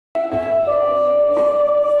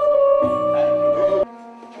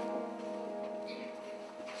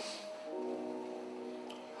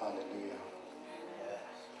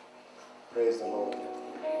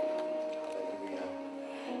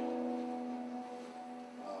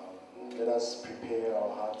let us prepare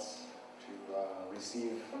our hearts to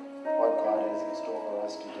receive what God has in store for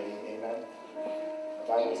us today. Amen. The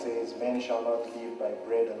Bible says, man shall not live by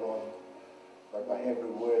bread alone, but by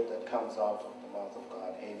every word that comes out of the mouth of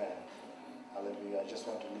God. Amen. Hallelujah. I just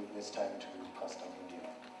want to leave this time to Pastor India.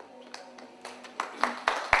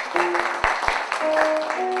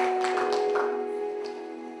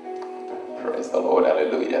 Praise the Lord.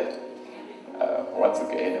 Hallelujah. Once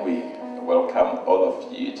again, we welcome all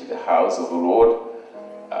of you to the house of the Lord.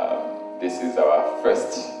 This is our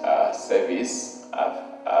first service at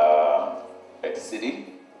the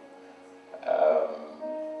city.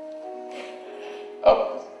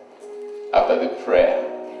 After the prayer.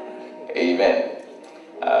 Amen.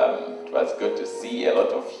 It was good to see a lot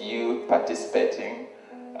of you participating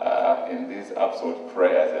in these absolute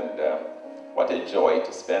prayers, and what a joy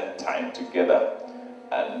to spend time together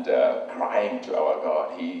and crying to our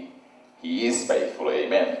God. He is faithful.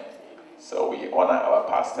 Amen. So we honor our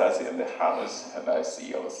pastors in the house, and I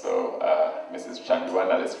see also Mrs.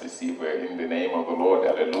 Chandwana. Let's receive her in the name of the Lord.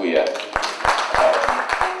 Hallelujah.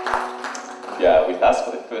 Yeah, with us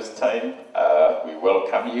for the first time, we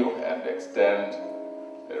welcome you and extend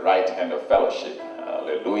the right hand of fellowship.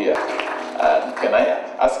 Hallelujah. And can I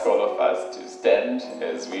ask all of us to stand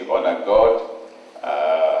as we honor God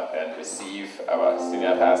and receive our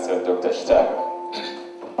senior pastor, Dr. Shtago.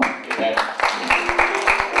 Amen.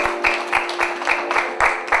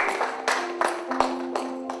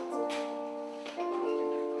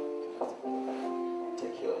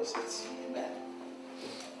 Take your seats. Amen.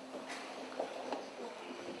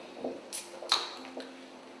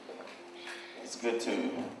 It's good to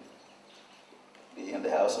be in the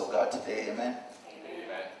house of God today. Amen.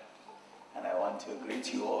 Amen. And I want to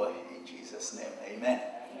greet you all in Jesus' name. Amen.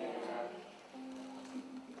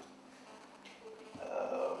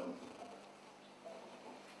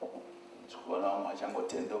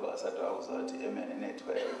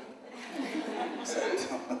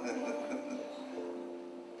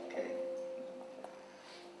 Okay.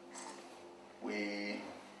 We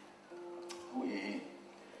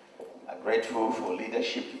are grateful for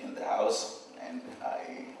leadership in the house, and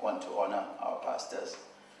I want to honor our pastors,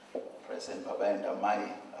 President Baba and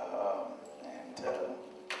Amai, and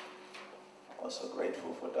also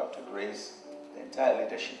grateful for Dr. Grace, the entire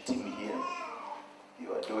leadership team here.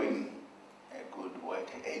 You are doing a good work.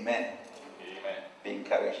 Amen. Amen. Be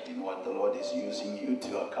encouraged in what the Lord is using you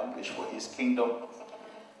to accomplish for His kingdom.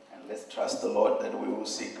 And let's trust the Lord that we will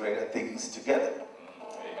see greater things together.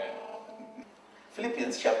 Amen.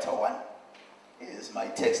 Philippians chapter 1 is my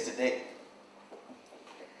text today.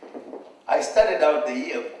 I started out the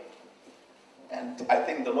year, and I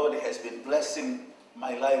think the Lord has been blessing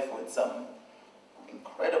my life with some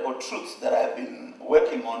incredible truths that I've been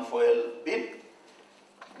working on for a bit.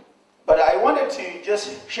 But I wanted to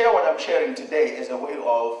just share what I'm sharing today as a way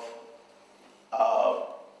of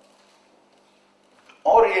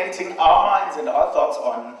orienting our minds and our thoughts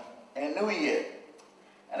on a new year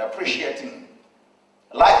and appreciating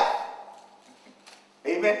life.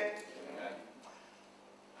 Amen. Amen.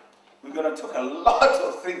 We're going to talk a lot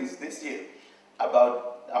of things this year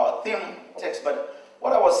about our theme text, but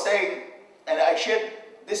what I was saying, and I shared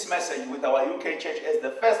this message with our UK church as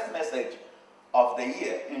the first message of the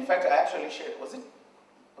year. In fact, I actually shared, was it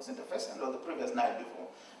the first night or the previous night before?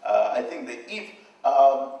 I think the eve,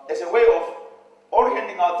 as a way of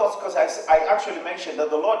orienting our thoughts, because I actually mentioned that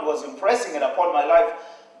the Lord was impressing it upon my life,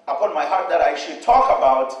 upon my heart, that I should talk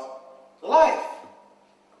about life.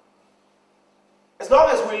 As long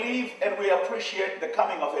as we live and we appreciate the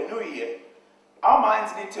coming of a new year, our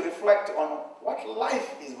minds need to reflect on what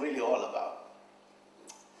life is really all about.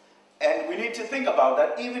 And we need to think about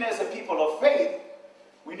that. Even as a people of faith,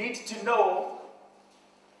 we need to know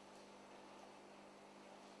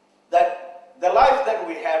that the life that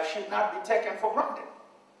we have should not be taken for granted.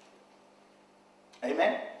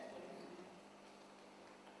 Amen?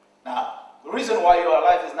 Now, the reason why you are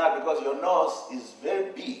alive is not because your nose is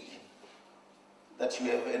very big, that you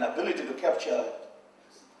have an ability to capture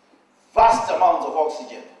vast amounts of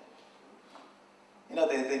oxygen. You know,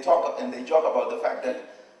 they talk and they joke about the fact that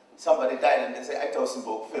somebody died and they say, I told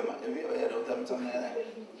Simbo Fema. Have you ever heard of them? Something like that?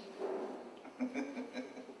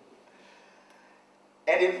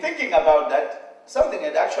 And in thinking about that, something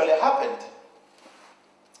had actually happened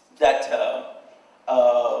that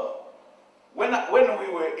when we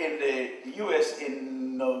were in the US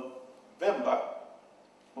in November,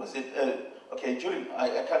 was it, okay, during,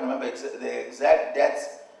 I can't remember the exact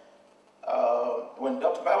dates, when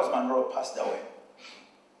Dr. Miles Monroe passed away.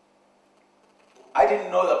 I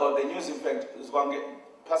didn't know about the news. In fact,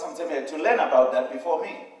 Pastor Mtemi had to learn about that before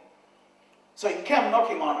me. So he came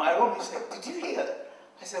knocking on my room. He said, did you hear that?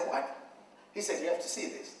 I said, what? He said, you have to see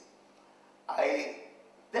this. I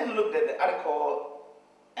then looked at the article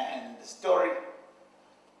and the story.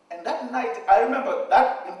 And that night, I remember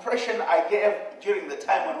that impression I gave during the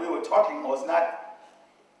time when we were talking was not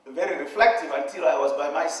very reflective until I was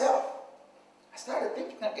by myself. I started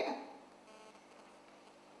thinking again.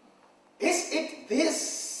 Is it this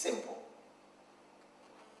simple?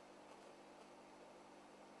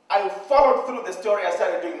 I followed through the story. I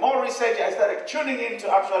started doing more research. I started tuning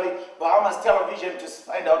into actually Bahamas television to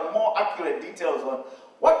find out more accurate details on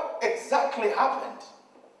what exactly happened.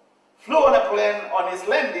 Flew on a plane. On his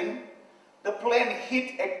landing, the plane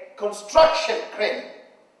hit a construction crane.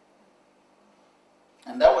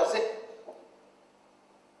 And that was it.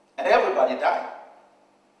 And everybody died.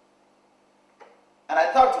 And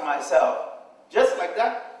I thought to myself, just like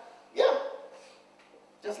that? Yeah,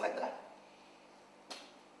 just like that.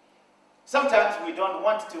 Sometimes we don't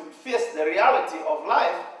want to face the reality of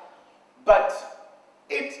life, but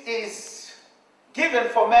it is given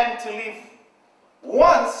for man to live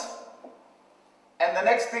once, and the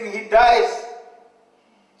next thing he dies.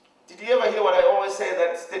 Did you ever hear what I always say,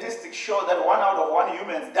 that statistics show that 1 out of 1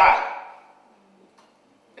 humans die?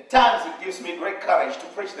 At times it gives me great courage to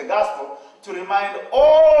preach the gospel, to remind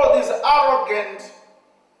all these arrogant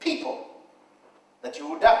people that you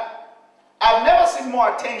will die. I've never seen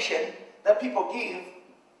more attention that people give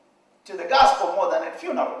to the gospel more than at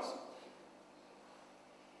funerals.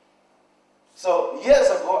 So years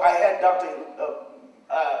ago, I had Dr.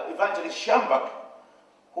 Evangelist Shambak,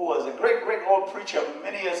 who was a great, great old preacher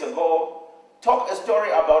many years ago, talk a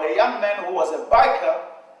story about a young man who was a biker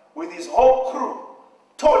with his whole crew,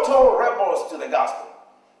 total rebels to the gospel.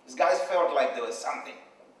 These guys felt like there was something.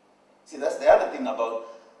 See, that's the other thing about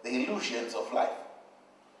the illusions of life.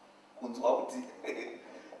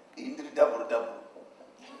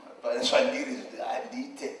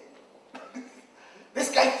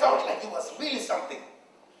 This guy felt like he was really something.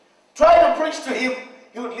 Try to preach to him,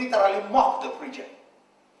 he would literally mock the preacher.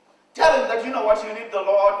 Tell him that, you know what, you need the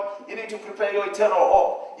Lord, you need to prepare your eternal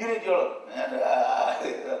hope, you need your...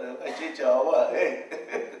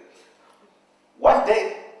 One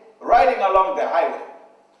day, riding along the highway,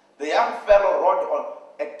 the young fellow rode on,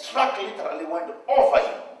 a truck literally went over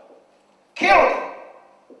him, killed him.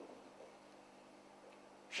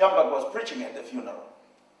 Shambak was preaching at the funeral.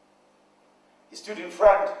 He stood in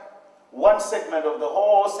front. One segment of the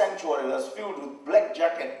whole sanctuary was filled with black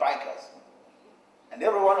jacket bikers. And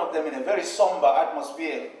every one of them in a very somber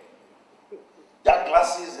atmosphere. Dark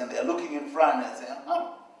glasses, and they're looking in front and saying,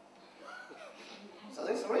 oh. So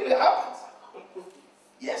this really happens.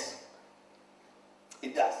 Yes,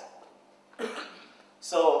 it does.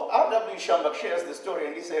 So R.W. Shambak shares the story,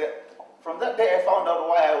 and he said, from that day I found out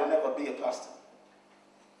why I would never be a pastor.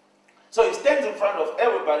 So he stands in front of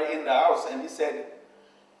everybody in the house and he said,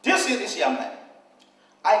 do you see this young man?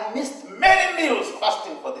 I missed many meals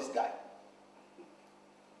fasting for this guy.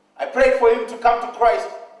 I prayed for him to come to Christ.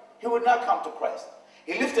 He would not come to Christ.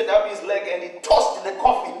 He lifted up his leg and he tossed the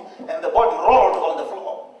coffin and the body rolled on the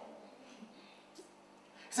floor.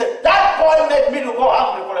 He said, that boy made me to go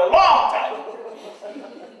hungry for a long time.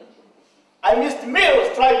 I missed meals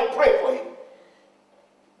trying to pray for him.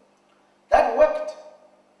 That worked.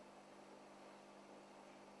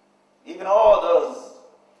 Even all those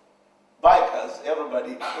bikers,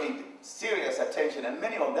 everybody paid serious attention, and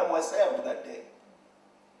many of them were saved that day.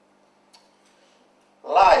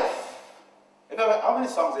 Life. How many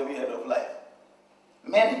songs have you heard of life?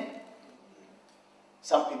 Many.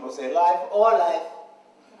 Some people say life or life.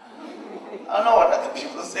 I don't know what other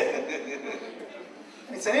people say.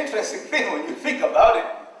 It's an interesting thing when you think about it,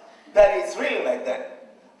 that it's really like that.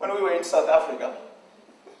 When we were in South Africa,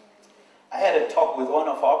 I had a talk with one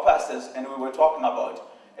of our pastors, and we were talking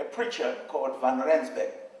about a preacher called Van Rensburg.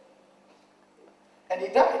 And he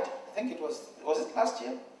died. I think it was it last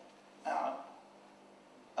year?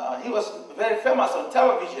 He was very famous on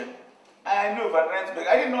television. I knew Van Rensburg.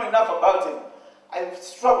 I didn't know enough about him. I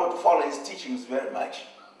struggled to follow his teachings very much.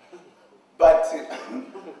 But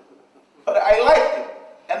I liked him.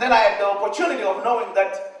 And then I had the opportunity of knowing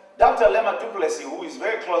that Dr. Lema du Plessis, who is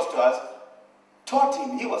very close to us, taught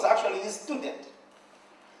him. He was actually his student.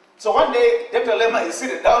 So one day, Dr. Lema is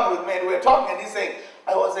sitting down with me and we were talking, and he said,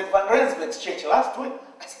 I was at Van Rensburg's church last week.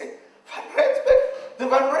 I said, Van Rensburg? The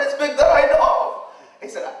Van Rensburg that I know of? He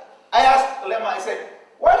said, I asked Lema, I said,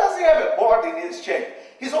 why does he have a board in his church?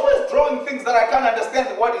 He's always drawing things that I can't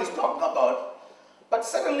understand what he's talking about. But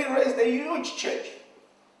suddenly raised a huge church,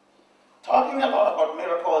 talking a lot about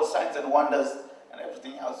miracles, signs and wonders, and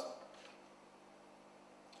everything else.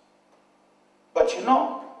 you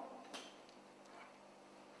know,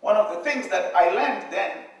 one of the things that I learned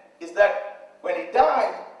then is that when he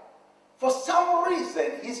died, for some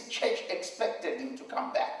reason, his church expected him to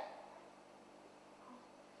come back.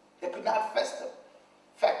 They could not face the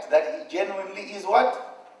fact that he genuinely is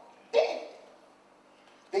what? Dead.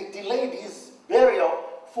 They delayed his burial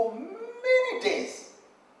for many days.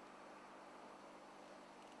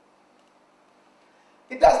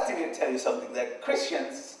 It does tell you something, that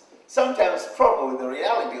Christians sometimes struggle with the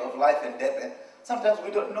reality of life and death, and sometimes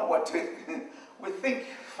we don't know what to we think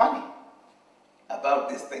funny about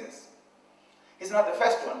these things. He's not the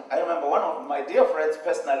first one. I remember one of my dear friends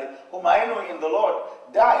personally, whom I know in the Lord,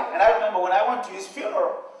 died. And I remember when I went to his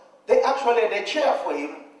funeral, they actually had a chair for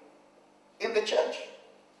him in the church,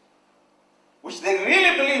 which they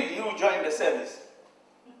really believed he would join the service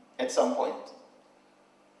at some point.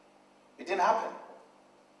 It didn't happen.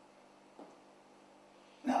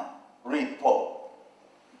 Now, read Paul.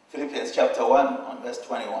 Philippians chapter 1 on verse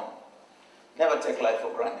 21. Never take life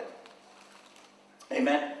for granted.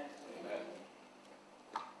 Amen.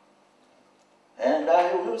 And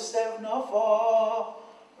I will serve no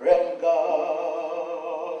foreign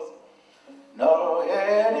gods, nor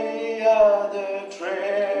any other treasure.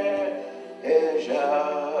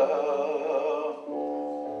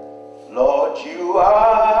 Lord, you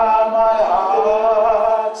are my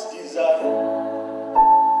heart's desire.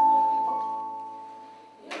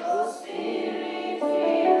 Your spirit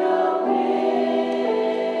fill the measure.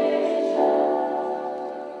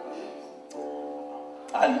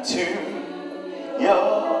 Unto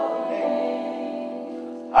your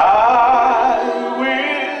name I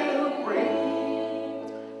will bring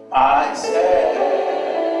my sacrifice.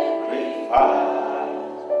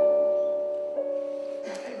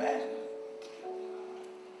 Amen.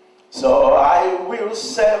 So I will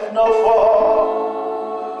serve no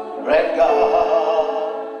foreign God,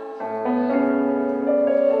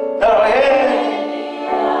 nor any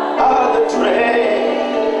other trade.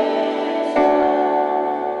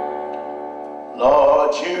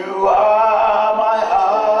 Lord, you are my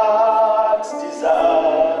heart's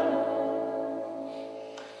desire,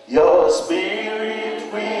 your spirit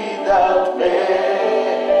without measure,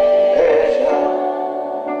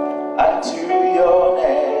 unto your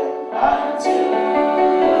name, unto your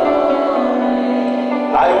name.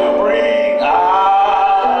 I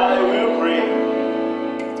will bring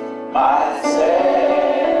my sacrifice.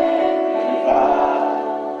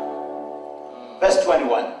 Verse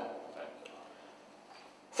 21.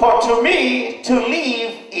 For to me, to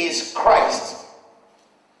live is Christ,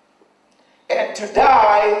 and to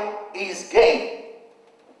die is gain.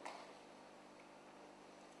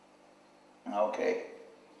 Okay.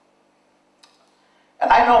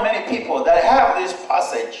 And I know many people that have this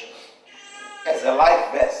passage as a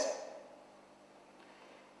life verse.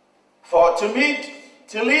 For to me,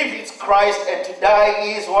 to live is Christ, and to die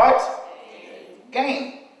is what?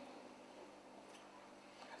 Gain.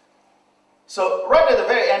 So right at the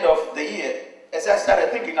very end of the year, as I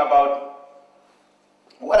started thinking about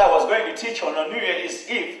what I was going to teach on New Year's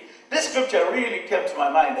Eve, this scripture really came to my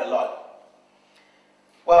mind a lot.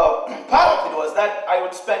 Well, part of it was that I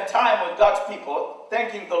would spend time with God's people,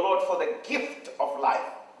 thanking the Lord for the gift of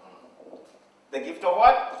life. The gift of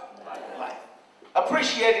what? Life.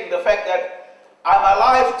 Appreciating the fact that I'm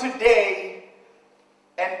alive today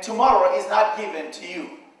and tomorrow is not given to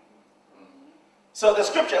you. So the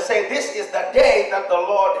scripture says this is the day that the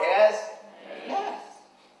Lord has made.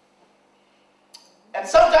 And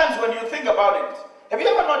sometimes when you think about it, have you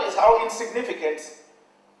ever noticed how insignificant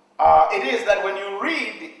it is that when you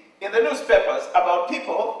read in the newspapers about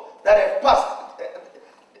people that have passed,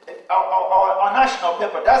 our national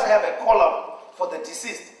paper does have a column for the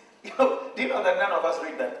deceased. Do you know that none of us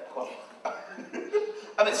read that column?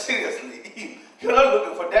 I mean, seriously, you're not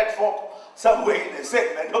looking for dead folk somewhere in a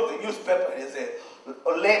segment of the newspaper and say,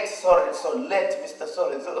 late so late Mr.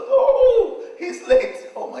 So-and-so. Oh, he's late.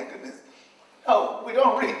 Oh my goodness. No, we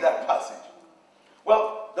don't read that passage.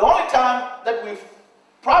 Well, the only time that we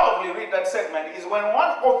probably read that segment is when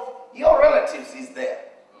one of your relatives is there.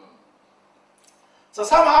 So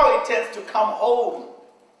somehow it tends to come home.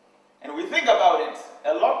 And we think about it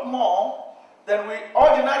a lot more than we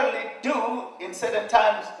ordinarily do in certain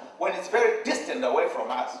times when it's very distant away from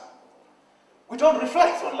us. We don't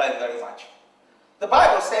reflect on life very much. The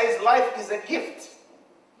Bible says life is a gift.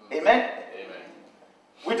 Amen? Amen.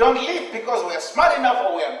 We don't live because we are smart enough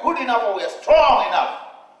or we are good enough or we are strong enough.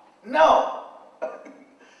 No.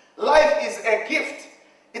 Life is a gift.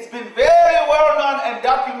 It's been very well known and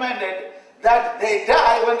documented that they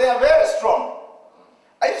die when they are very strong.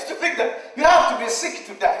 I used to think that you have to be sick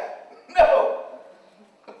to die. No.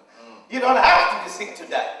 You don't have to be sick to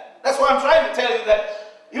die. That's why I'm trying to tell you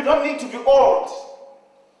that you don't need to be old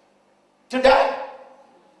to die.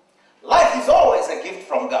 Life is always a gift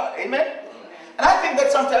from God. Amen? And I think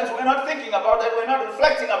that sometimes we're not thinking about that, we're not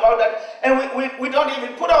reflecting about that, and we don't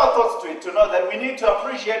even put our thoughts to it to know that we need to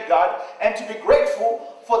appreciate God and to be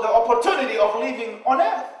grateful for the opportunity of living on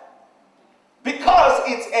earth. Because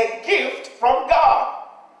it's a gift from God.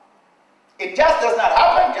 It just does not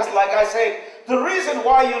happen, just like I said. The reason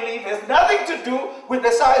why you live has nothing to do with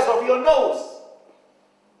the size of your nose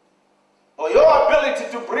or your ability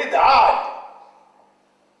to breathe hard.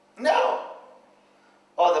 No.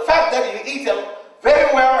 Or the fact that you eat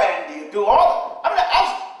very well and you do all. I mean,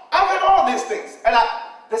 I've heard all these things. And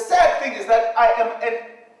the sad thing is that I am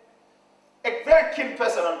a very keen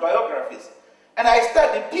person on biographies. And I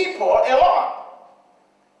study people a lot.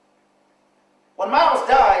 When Miles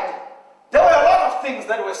died, there were a lot of things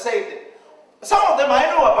that were said. Some of them I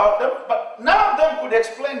knew about them, but none of them could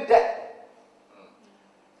explain death.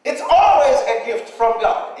 It's always a gift from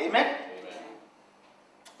God. Amen? Amen.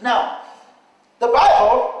 Now, the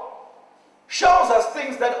Bible shows us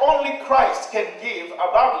things that only Christ can give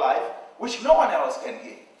about life, which no one else can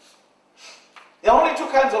give. There are only two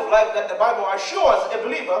kinds of life that the Bible assures a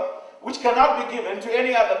believer, which cannot be given to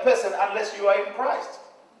any other person unless you are in Christ.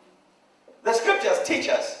 The scriptures teach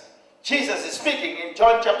us. Jesus is speaking in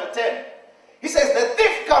John chapter 10. He says, the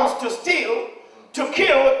thief comes to steal, to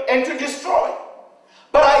kill, and to destroy.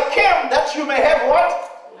 But I came that you may have what?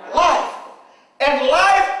 Life. And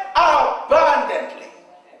life abundantly.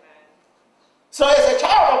 So as a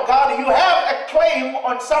child of God, you have a claim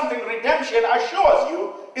on something redemption assures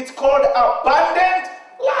you. It's called abundant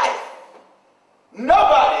life.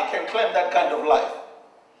 Nobody can claim that kind of life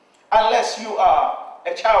unless you are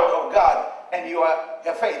a child of God and you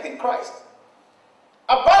have faith in Christ.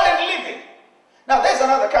 Abundant living. Now there's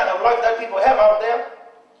another kind of life that people have out there,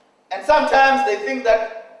 and sometimes they think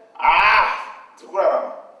that, it's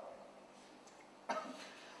wrong.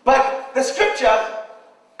 But the scriptures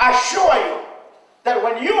assure you that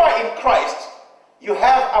when you are in Christ, you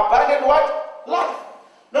have abundant what? Life.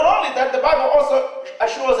 Not only that, the Bible also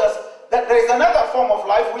assures us that there is another form of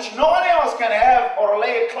life which no one else can have or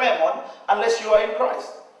lay a claim on unless you are in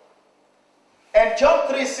Christ. And John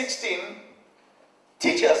 3:16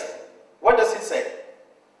 teaches, what does it say?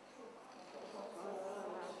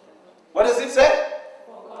 What does it say?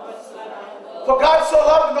 For God so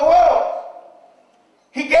loved the world,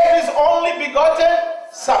 he gave his only begotten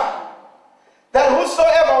Son, that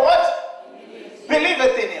whosoever what?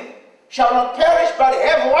 Believeth in him shall not perish but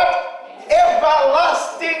have what?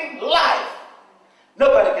 Everlasting life.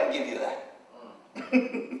 Nobody can give you that.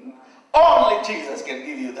 Only Jesus can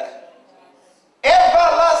give you that.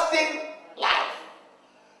 Everlasting life.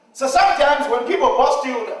 So sometimes when people boast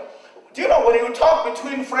you, do you know when you talk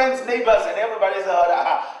between friends, neighbors, and everybody's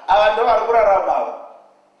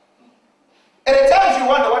and at times you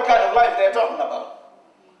wonder what kind of life they're talking about.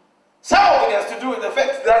 Some of it has to do with the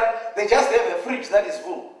fact that they just have a fridge that is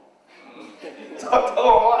full.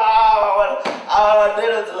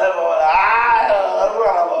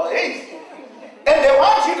 And they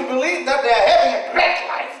want you to believe that they are having a great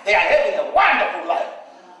life. They are having a wonderful life.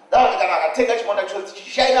 I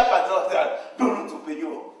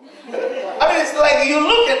mean, it's like you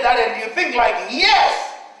look at that and you think like,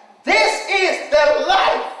 yes, this is the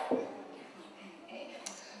life.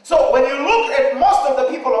 So when you look at most of the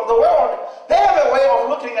people of the world, they have a way of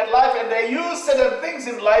looking at life and they use certain things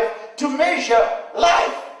in life to measure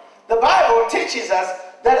life. The Bible teaches us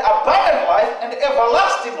that abundant life and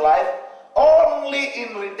everlasting life, only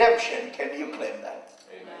in redemption can you claim that.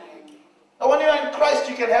 Amen. Now when you are in Christ,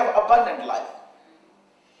 you can have abundant life.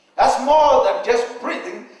 That's more than just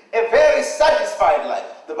breathing, a very satisfied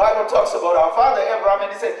life. The Bible talks about our father Abraham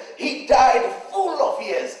and he says, he died full of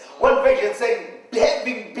years. One version saying,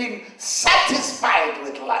 having been satisfied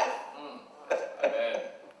with life.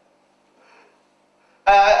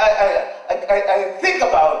 I think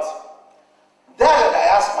about that and I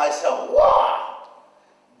ask myself, wow,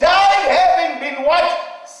 died having been what?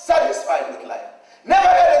 Satisfied with life. Never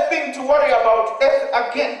had a thing to worry about death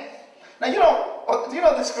again. Now you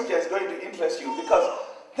know the scripture is going to interest you because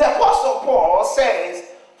the Apostle Paul says,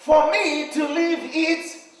 for me to live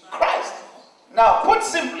is Christ. Now put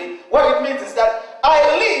simply, what it means is that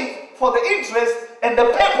I live for the interest and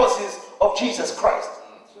the purposes of Jesus Christ.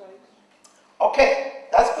 Okay,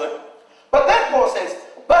 that's good. But then Paul says,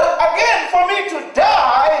 but again, for me to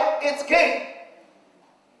die, it's gain.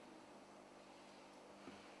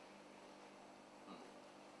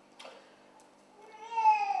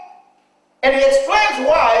 And he explains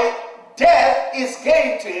why death is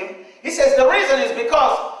gain to him He says the reason is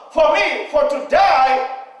because for me, for to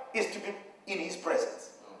die is to be in his presence.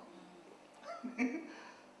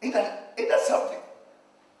 Isn't that something?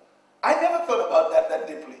 I never thought about that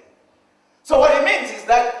deeply. So what it means is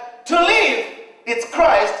that to live, it's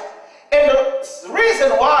Christ, and the reason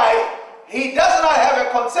why he does not have a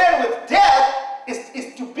concern with death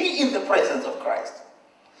is to be in the presence of Christ.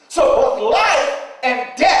 So both life and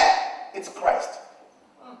death, it's Christ.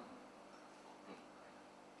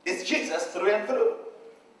 It's Jesus through and through.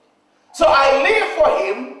 So I live for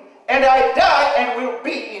him, and I die and will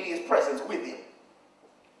be in his presence with him.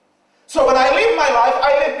 So when I live my life,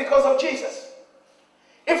 I live because of Jesus.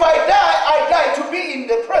 If I die to be in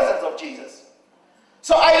the presence of Jesus.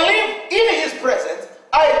 So I live in his presence,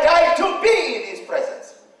 I die to be in his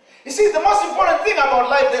presence. You see, the most important thing about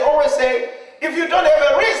life, they always say, if you don't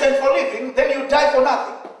have a reason for living, then you die for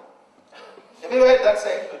nothing. Have you heard that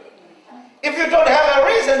saying? If you don't have a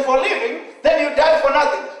reason for living, then you die for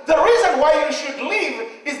nothing. The reason why you should live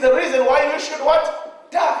is the reason why you should what?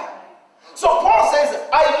 Die. So Paul says,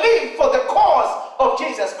 I live for the cause of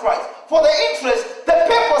Jesus Christ, for the interest, the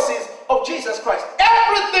purposes of Jesus Christ.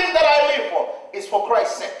 Everything that I live for is for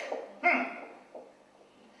Christ's sake. And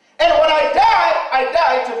when I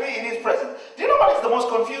die to be in his presence. Do you know what is the most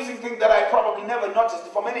confusing thing that I probably never noticed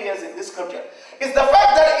for many years in this scripture? Is the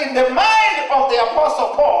fact that in the mind of the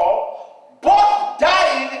Apostle Paul, both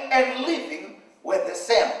dying and living were the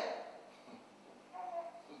same.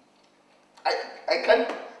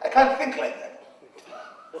 I can't think like that.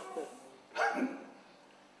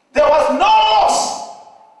 There was no loss.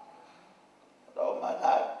 Oh my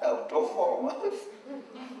God,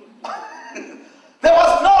 there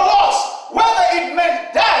was no loss. Whether it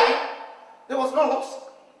meant dying, there was no loss.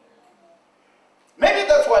 Maybe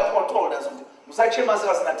that's why Paul told us.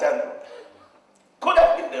 Could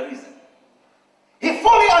have been the reason. He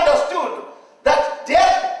fully understood that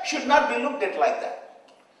death should not be looked at like that.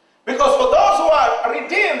 Because for those who are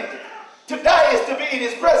redeemed, to die is to be in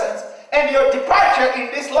his presence, and your departure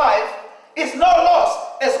in this life is no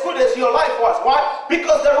loss as good as your life was. Why?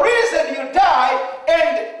 Because the reason you die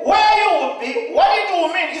and where you will be, what it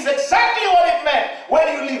will mean is exactly what it meant when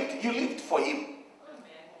you lived. You lived for him.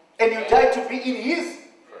 And you died to be in his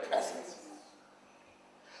presence.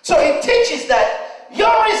 So it teaches that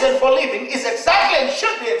your reason for living is exactly and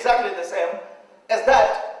should be exactly the same as that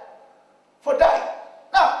for dying.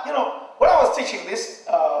 Now, you know, when I was teaching this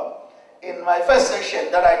in my first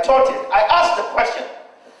session that I taught it, I asked the question,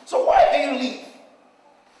 so why do you live?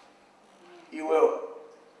 You will.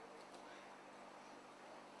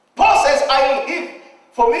 Paul says, I will live.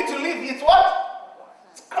 For me to live is what?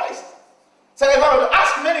 It's Christ. So if I were to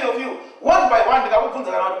ask many of you, one by one,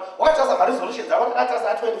 what are my resolutions? What are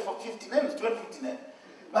 2015? 2015.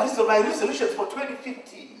 My resolutions for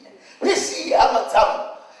 2015. This year,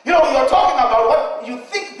 you know, you're talking about what you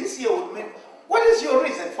think this year would mean. What is your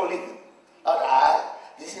reason for living?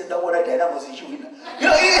 This is the one that I was issuing. You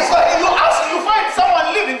know, it's like you find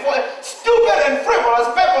someone living for a stupid and frivolous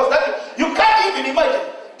purpose that you can't even imagine.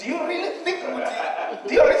 Do you really think about it?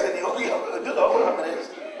 Do you reason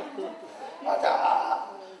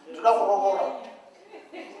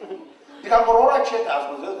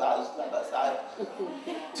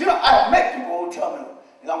you know, I have met people who tell me,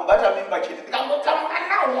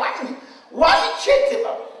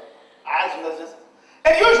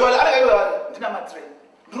 and usually,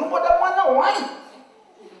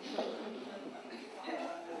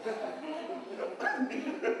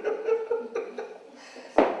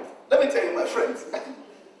 let me tell you, my friends,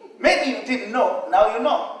 maybe you didn't know, now you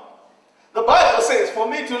know. The Bible says, for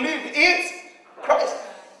me to live is Christ.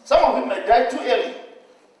 Some of you may die too early.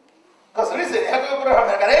 Because recently,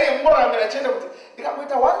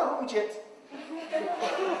 one room check.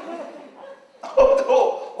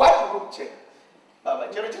 Oh, one room check.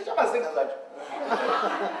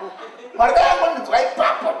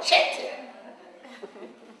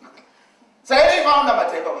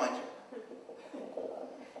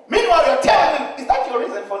 Meanwhile, you're telling me, is that your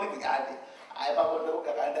reason for living?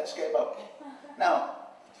 Now,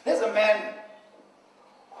 there's a man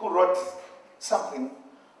who wrote something.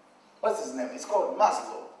 What's his name? It's called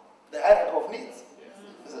Maslow, the hierarchy of needs.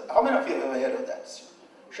 How many of you have ever heard of that?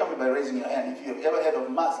 Show me by raising your hand if you have ever heard of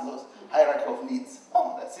Maslow's hierarchy of needs.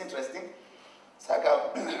 Oh, that's interesting.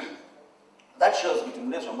 That shows between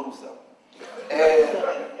Nelson Brussels.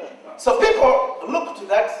 So people look to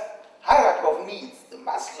that hierarchy of needs, the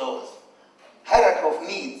Maslow's hierarchy of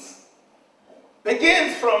needs.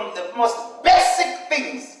 Begins from the most basic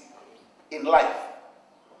things in life.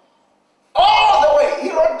 All the way, he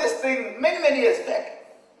wrote this thing many, many years back.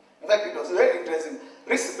 In fact, it was very interesting.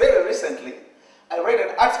 Very recently, I read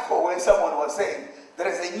an article where someone was saying there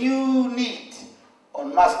is a new need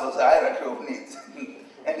on Maslow's hierarchy of needs,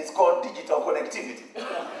 and it's called digital connectivity.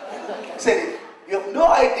 He said, you have no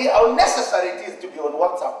idea how necessary it is to be on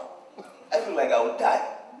WhatsApp. I feel like I would die.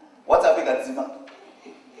 WhatsApp ikadzima.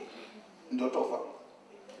 Ndotofa.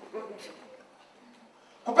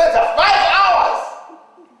 Kupeta 5 hours.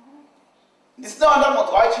 This now under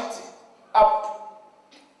what watch it up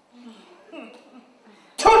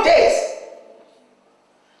 2 days.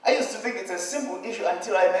 I used to think it's a simple issue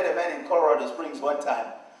until I met a man in Colorado Springs one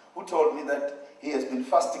time who told me that he has been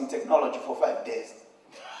fasting technology for 5 days.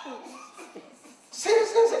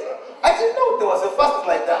 Seriously? I didn't know there was a fast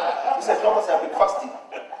like that. He said, Thomas, I've been fasting.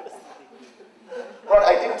 But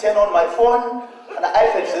I didn't turn on my phone and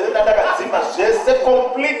I said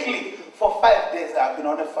completely for 5 days I've been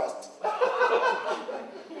on a fast.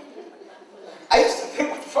 I used to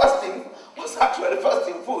think fasting was actually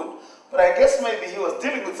fasting food, but I guess maybe he was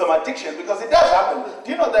dealing with some addiction because it does happen.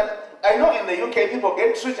 Do you know that I know in the UK people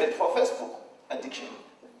get treated for Facebook addiction?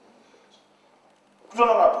 You don't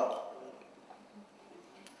know about.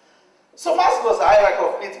 So Maslow's hierarchy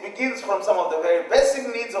of needs begins from some of the very basic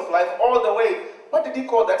needs of life all the way, what did he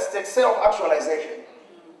call that state? Self-actualization.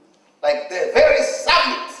 Like the very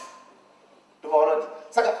summit.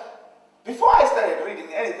 Before I started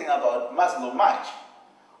reading anything about Maslow much,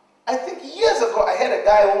 I think years ago I had a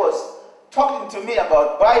guy who was talking to me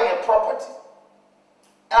about buying a property.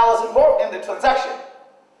 And I was involved in the transaction.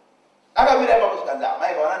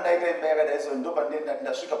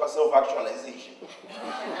 Self-actualization.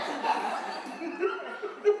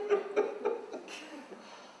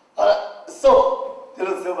 So,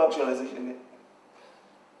 self-actualization.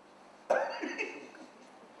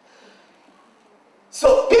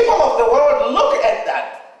 So people of the world look at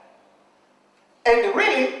that and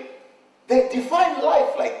really they define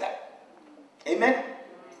life like that. Amen.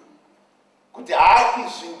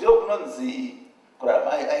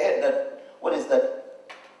 I heard that, what is that?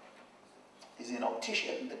 He's an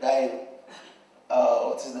optician, the guy,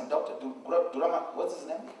 what's his name? Dr. Durama, what's his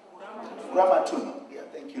name? Durama Tunu. Yeah,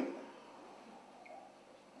 thank you.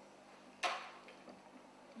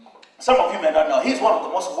 Some of you may not know, he's one of the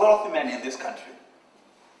most wealthy men in this country.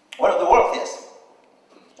 One of the wealthiest.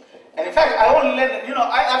 And in fact, I only learned,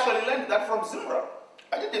 I actually learned that from Zimra.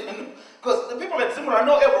 I didn't even, because the people at Zimra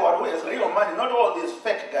know everyone who has real money, not all these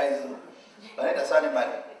fake guys.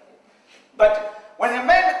 But when a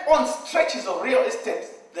man owns stretches of real estate,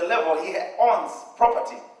 the level he owns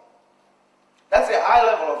property, that's a high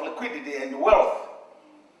level of liquidity and wealth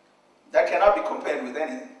that cannot be compared with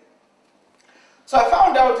anything. So I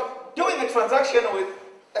found out doing a transaction with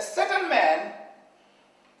a certain man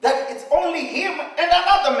that it's only him and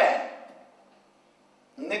another man,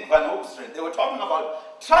 Nick Van Hoekstreet. They were talking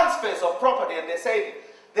about transfers of property and they said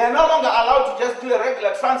they are no longer allowed to just do a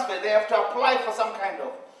regular transfer. They have to apply for some kind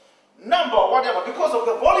of number or whatever because of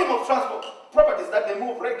the volume of transport properties that they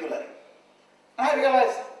move regularly. And I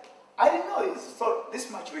realized, I didn't know he's so this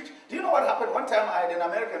much rich. Do you know what happened? One time I had an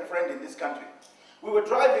American friend in this country. We were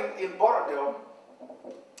driving in Borodale,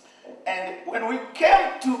 and when we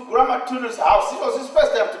came to Grandma Tunu's house, it was his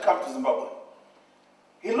first time to come to Zimbabwe.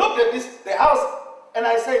 He looked at the house, and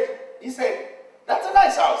he said, that's a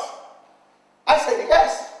nice house. I said,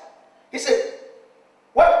 yes. He said,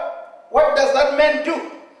 what does that man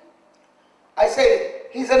do? I said,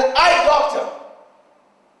 he's an eye doctor.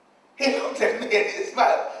 He looked at me and he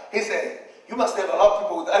smiled. He said, you must have a lot of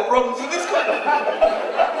people with eye problems in this country.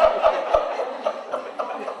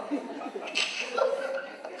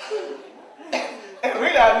 And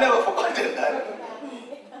really, I've never forgotten that.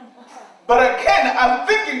 But again, I'm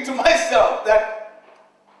thinking to myself that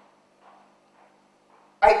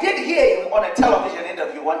I did hear him on a television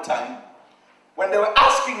interview one time when they were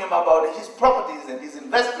asking him about his properties and his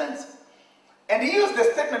investments. And he used a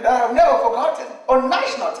statement that I've never forgotten on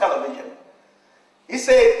national television. He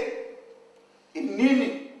said, in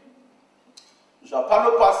Nini,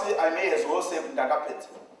 Japano Pasi, I may as well say Ndagapet.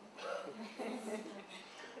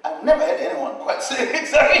 I've never had anyone quite say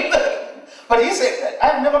exactly that. But he said that.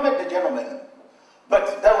 I've never met the gentleman.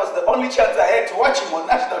 But that was the only chance I had to watch him on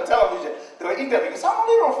national television. They were interviewing some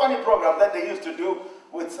little funny program that they used to do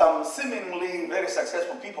with some seemingly very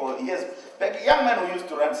successful people years back. A young man who used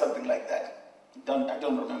to run something like that. I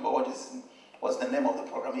don't remember what's the name of the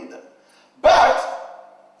program either. But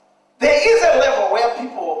there is a level where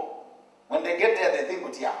people, when they get there, they think,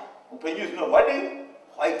 yeah, nobody,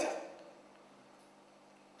 white.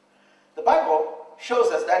 The Bible shows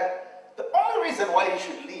us that the only reason why you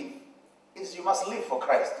should live is you must live for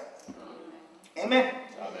Christ. Amen?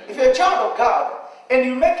 Amen. if you're a child of God and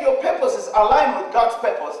you make your purposes align with God's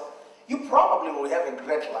purpose, you probably will have a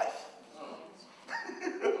great life.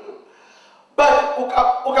 But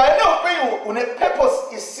when a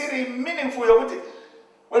purpose is serious, meaningful,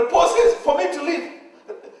 when Paul says, for me to live,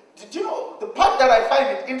 did you know, the part that I find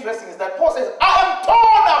it interesting is that Paul says, I am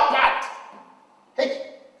torn apart.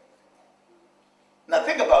 Hey, now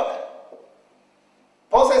think about that.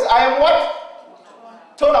 Paul says, I am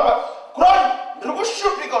what? Torn apart.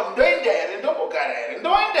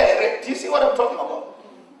 Do you see what I'm talking about?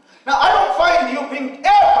 Now, I don't find you being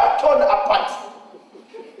ever torn apart.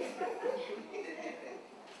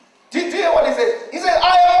 Do you hear what he says? He says,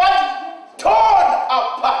 I am what? Torn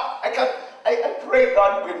apart. I pray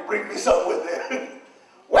God will bring me somewhere there.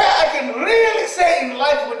 Where I can really say in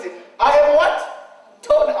life with it, I am what?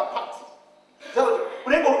 Torn apart. So,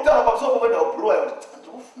 when you talk about someone who blew out,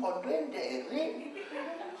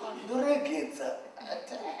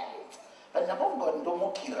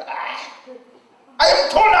 I am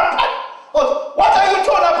torn apart. What are you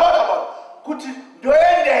torn apart about? Could you do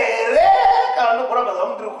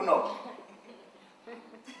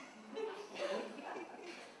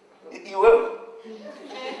you will.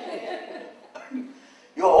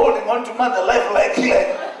 You're holding on to mother life like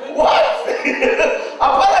what?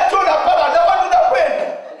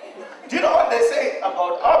 Do you know what they say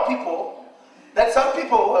about our people? That some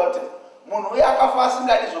people have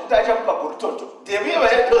you ever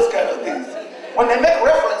heard those kind of things? When they make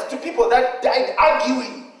reference to people that died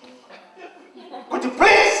arguing, could you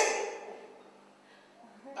please?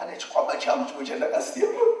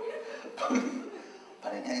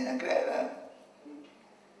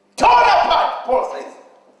 Torn apart, Paul says.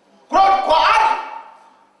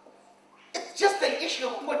 It's just an issue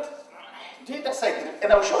of what.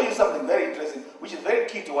 And I'll show you something very interesting, which is very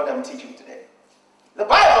key to what I'm teaching today. The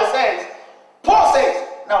Bible says, Paul says,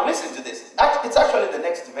 now listen to this. It's actually the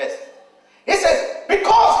next verse. He says,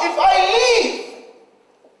 because if I leave,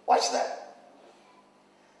 watch that,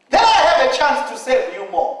 then I have a chance to save you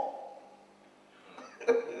more.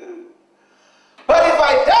 But if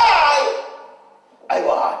I die, I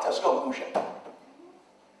will heart.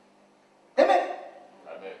 Amen.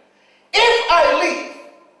 Amen. If I live,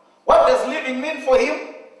 what does living mean for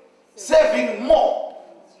him? Saving more.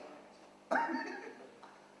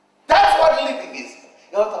 That's what living is.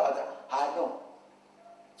 I know.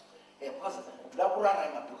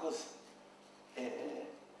 Because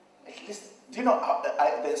at least, do you know,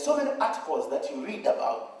 there's so many articles that you read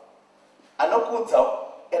about. I know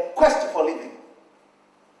a quest for living.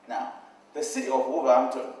 Now, the city of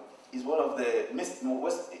Wolverhampton is one of the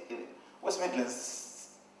West Midlands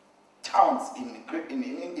towns in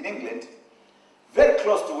England, very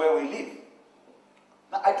close to where we live.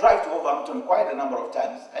 Now, I drive to Wolverhampton quite a number of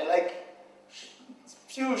times. I like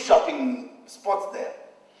few shopping spots there.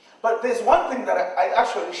 But there's one thing that I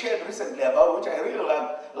actually shared recently about, which I really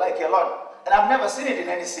like a lot, and I've never seen it in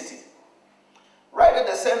any city. Right at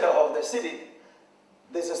the center of the city,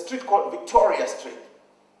 there's a street called Victoria Street.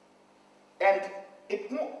 And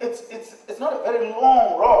it's not a very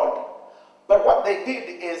long road, but what they did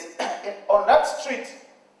is, on that street,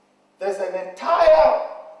 there's an entire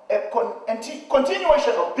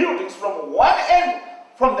continuation of buildings from one end,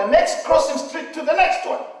 from the next crossing street to the next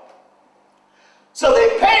one. So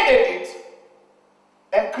they painted it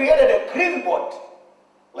and created a green board,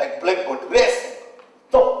 like blackboard racing.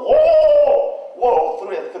 The wall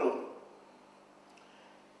through and through.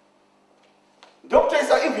 Doctors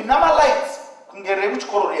are even number lights.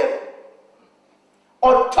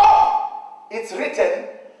 On top, it's written,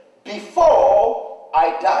 before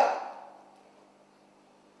I die.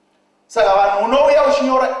 So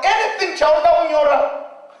anything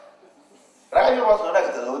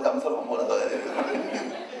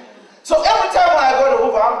so every time when I go to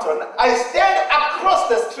Wolverhampton, I stand across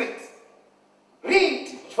the street. Read.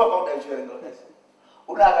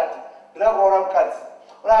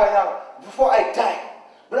 Before I die.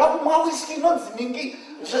 Do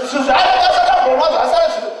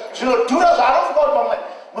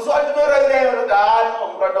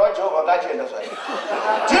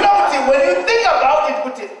you know, when you think about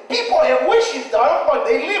it, people have wishes that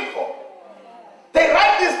they live for. They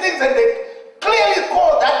write these things and they clearly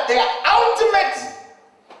call that their ultimate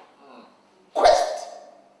quest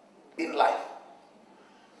in life.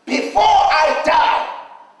 Before I die,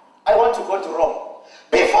 I want to go to Rome.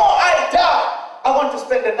 Before I die, I want to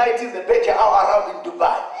spend the night in the Beja Around in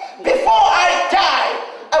Dubai. Before I die,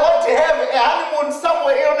 I want to have a honeymoon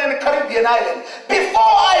somewhere in the Caribbean island. Before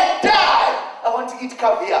I die, I want to eat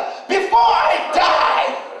caviar. Before I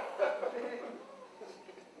die,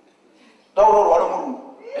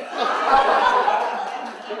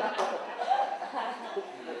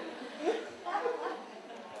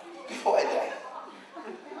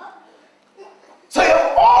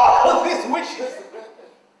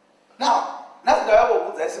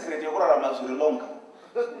 the secret yokurarama zviri longa.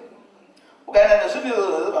 Ukaenda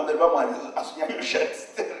nezvinhu pamberi paMwari hazvinyanyi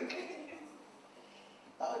kushandisika.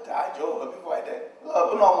 Jehovah, people like that.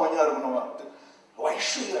 Why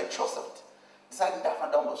should you have chosen it? Decided ndafa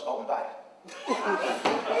ndamboswa umbari.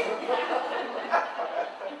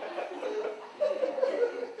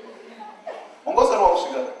 Ungosarwa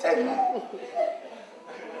kusvika 10.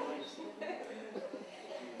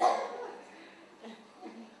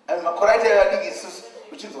 And makore aita adiki isusu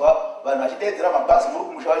uchinzwa vanhu vachidaidzira mabhazi muri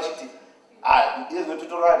kumusha vachiti izvo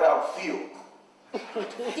totorata kufiyo.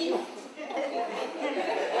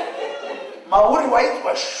 Mauri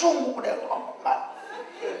waitwa shungu kudai kwamamani.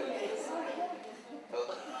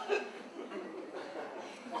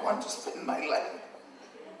 I want to spend my life.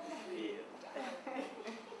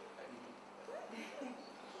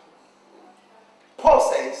 Paul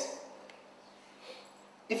says,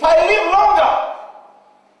 if I live longer,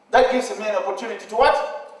 that gives me an opportunity to what?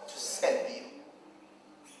 To serve you.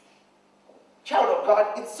 Child of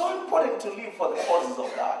God, it's so important to live for the causes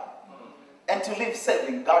of God. And to live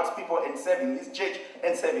serving God's people and serving His church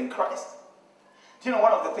and serving Christ. Do you know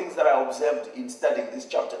one of the things that I observed in studying this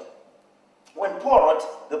chapter? When Paul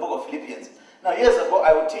wrote the book of Philippians. Now years ago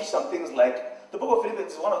I would teach some things like the book of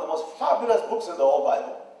Philippians is one of the most fabulous books in the whole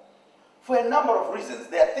Bible. For a number of reasons.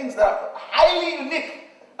 There are things that are highly unique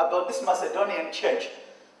about this Macedonian church.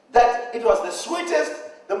 That it was the sweetest,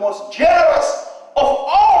 the most generous of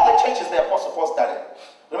all the churches the Apostle Paul started.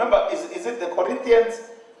 Remember, is it the Corinthians?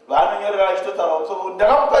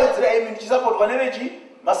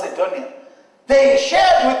 Macedonia. They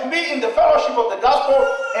shared with me in the fellowship of the gospel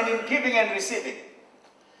and in giving and receiving.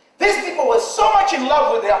 These people were so much in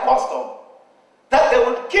love with the apostle that they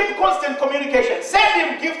would keep constant communication. Send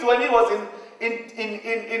him gifts when he was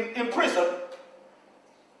in prison.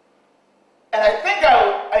 And I think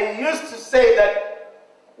I used to say that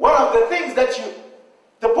one of the things that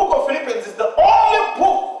the book of Philippians is the only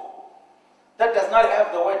book that does not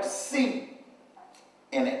have the word sin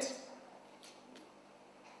in it.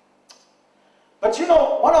 But you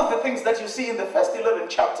know, one of the things that you see in the first 11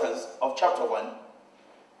 chapters of chapter 1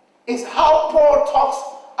 is how Paul talks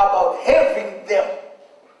about having them.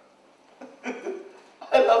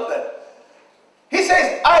 I love that. He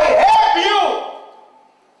says, I have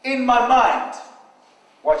you in my mind.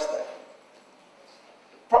 Watch that.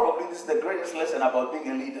 Probably this is the greatest lesson about being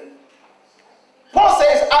a leader. Paul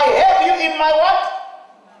says, I have you in my what?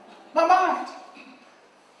 My mind.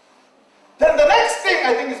 Then the next thing,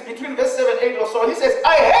 I think is between verse 7 and 8 or so, he says,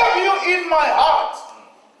 I have you in my heart.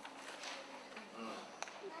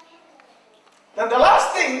 Then the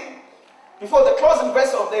last thing, before the closing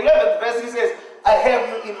verse of the 11th verse, he says, I have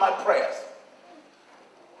you in my prayers.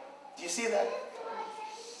 Do you see that?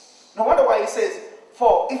 No wonder why he says,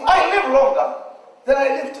 for if I live longer, then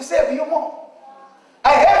I live to serve you more.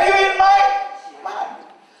 I have you in my mind.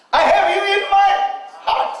 I have you in my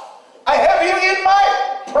heart. I have you in my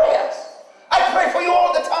prayers. I pray for you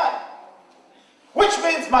all the time. Which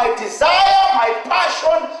means my desire, my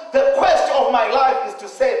passion, the quest of my life is to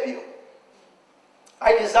serve you.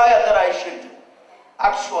 I desire that I should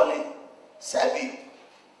actually serve you.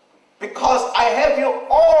 Because I have you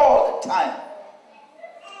all the time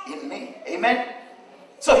in me. Amen?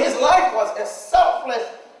 So his life was a selfless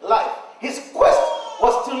life. His quest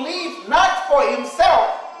was to live not for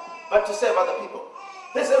himself, but to serve other people.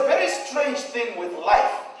 There's a very strange thing with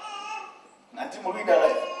life.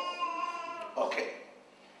 Okay.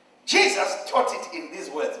 Jesus taught it in these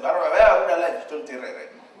words.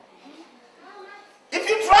 If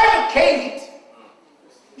you try to gain it,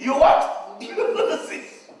 you what? You lose it.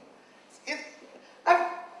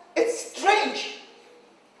 It's strange,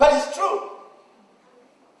 but it's true.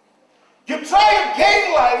 You try to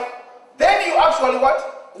gain life, then you actually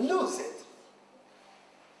what? Lose it.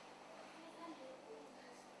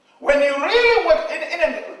 When you really work in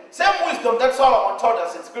same wisdom that Solomon taught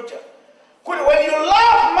us in scripture. When you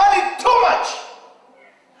love money too much,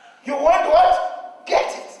 you want what? Get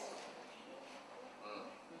it.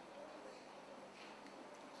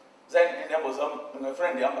 Then my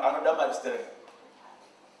friend, another master.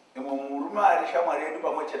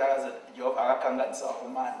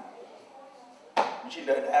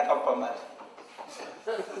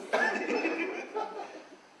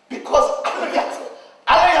 Because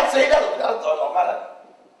I don't say that without matter.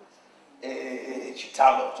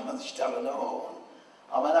 Chitalo, no.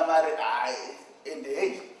 I'm not married. In the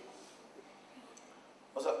age.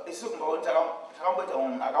 So, it's about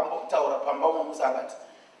Musagat.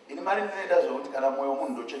 In the marine leaders, what can I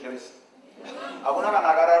do? Checkers. I want to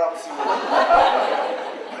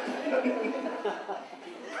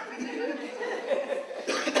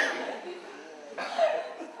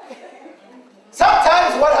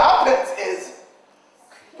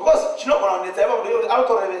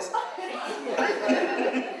autorevesa.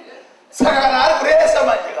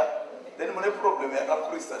 Then no problem.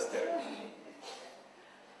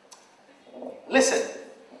 Listen,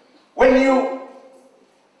 when you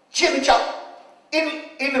change up in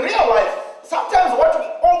real life, sometimes what we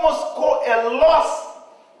almost call a loss,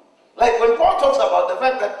 like when Paul talks about the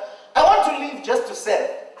fact that I want to live just to serve.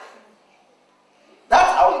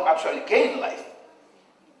 That's how you actually gain life.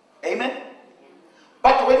 Amen?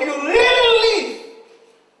 But when you really live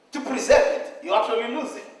to preserve it, you actually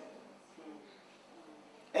lose it.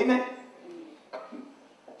 Amen?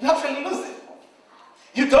 You actually lose it.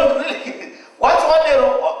 You don't really. What's one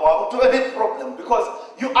to any problem? Because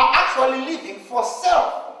you are actually living for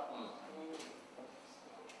self.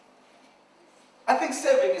 I think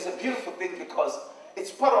serving is a beautiful thing because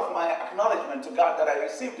it's part of my acknowledgement to God that I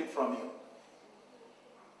received it from you.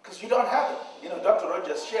 Because you don't have it. You know, Dr.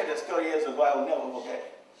 Rogers shared a story years ago I will never forget.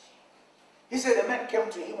 He said a man came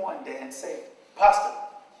to him one day and said, Pastor,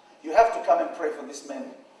 you have to come and pray for this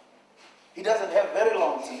man. He doesn't have very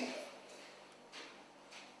long to live.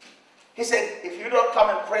 He said, if you don't come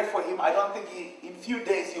and pray for him, I don't think in a few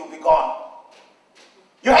days he'll be gone.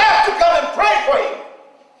 You have to come and pray for him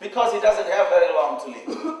because he doesn't have very long to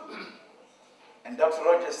live. And Dr.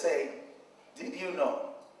 Rogers said, did you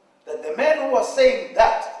know that the man who was saying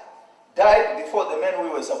that died before the man we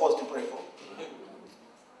were supposed to pray for?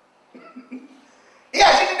 He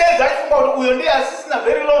actually did that for we only assisting a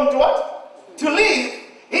very long to what? To live.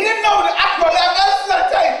 He didn't know the actual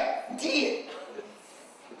time. Dear.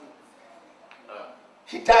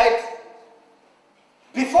 He died.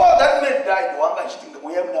 Before that man died,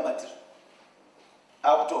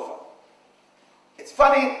 it's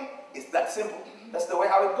funny, it's that simple. That's the way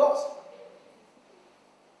how it goes.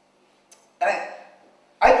 And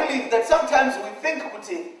I believe that sometimes we think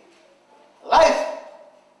life,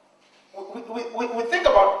 we think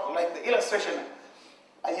about, like the illustration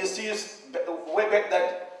I used to use way back,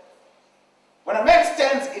 that when a man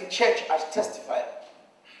stands in church as testifier,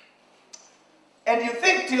 and you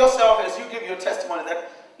think to yourself as you give your testimony that,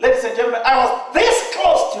 ladies and gentlemen, I was this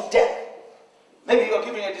close to death. Maybe you're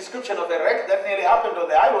giving a description of a wreck that nearly happened on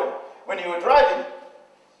the highway when you were driving,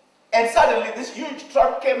 and suddenly this huge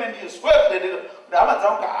truck came and you swerved it.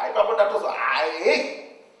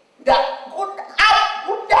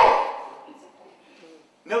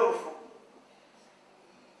 No.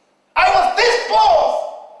 I was this close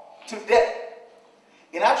to death.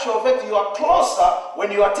 In actual fact, you are closer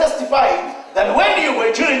when you are testifying than when you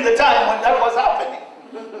were during the time when that was happening.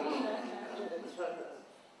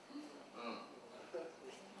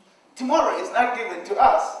 Tomorrow is not given to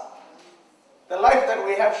us. The life that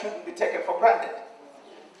we have shouldn't be taken for granted.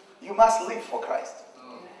 You must live for Christ.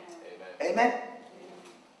 Amen. Amen.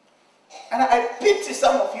 And I pity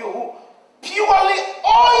some of you who purely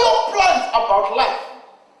all your plans about life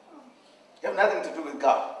have nothing to do with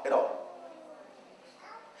God at all.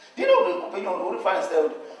 Do you know when you find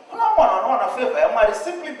that one favor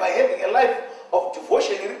simply by having a life of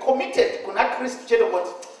devotion committed to not Christ? I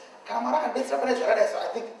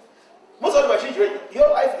think most of your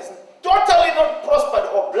life is totally not prospered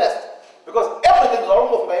or blessed because everything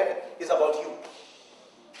is about you.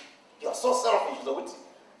 You are so selfish. You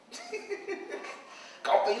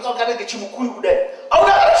don't get I would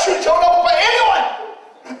not shoot anyone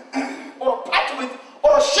or part with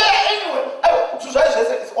or share anywhere.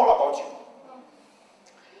 It's all about you.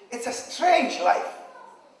 It's a strange life,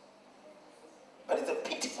 but it's a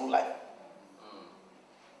pitiful life.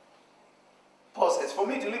 Paul says, for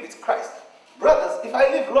me to live is Christ. Brothers, if I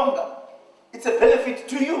live longer, it's a benefit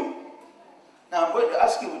to you. Now I'm going to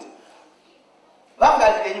ask you,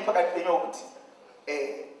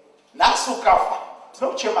 Nasukafa. It's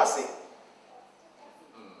not Chemase.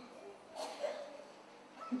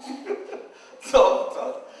 So,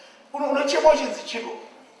 uno chemoji nzichigo.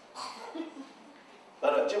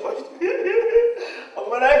 But chemoji.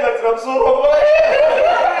 When I got from so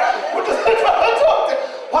what does that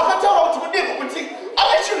wakataura kuti kudii kuti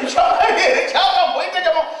ane chinhu chakaboita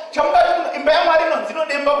chamuka imba yaMwari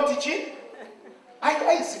ndinodemba kuti chi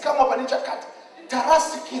aizikamwa pane chakati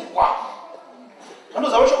tarasikirwa.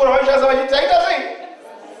 Vanoziva shoko ravanoshasa vachiti taita sei?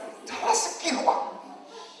 Tarasikirwa.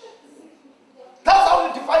 That's how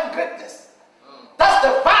you define greatness. That's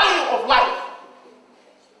the value of life.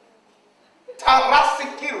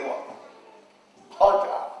 Tarasikirwa.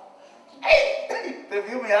 Oda. Hey, the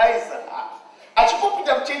view me eyes.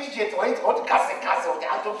 Achikopita mchenji chetu waiti oti kase oti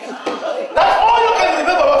atoke. That's all you can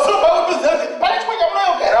remember about so Bible preserved. But it's what I'm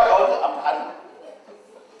not okay about apana.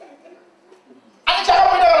 Ani chaka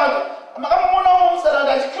mwenda makamu mwana mwana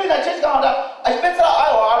clean a church kama da. Achipeta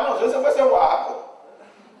ayo ano zose kwese wako.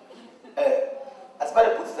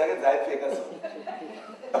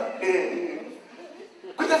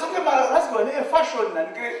 fashion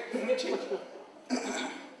and great.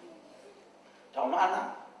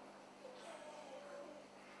 Taumana.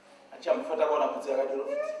 Achamfuata kwa napita kadiro.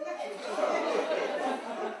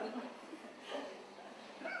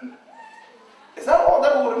 Is that all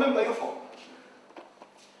that we'll remember you for?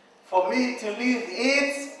 For me to live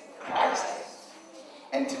is Christ,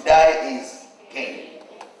 and to die is gain.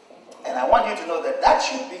 And I want you to know that that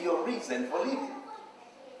should be your reason for living.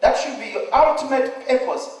 That should be your ultimate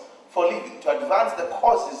purpose for living, to advance the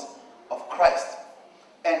causes of Christ.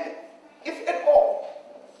 And if at all,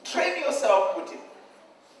 train yourself with it.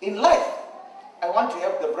 In life, I want to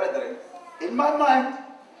have the brethren in my mind,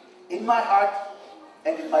 in my heart,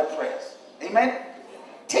 and in my prayers. Amen?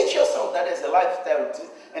 Teach yourself that as a lifestyle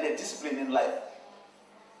and a discipline in life.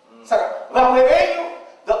 So, the only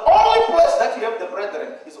place that you have the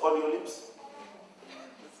brethren is on your lips.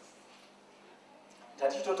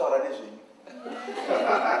 That's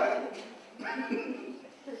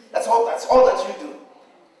all that you do.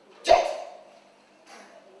 Just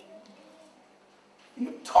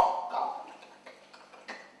you talk out.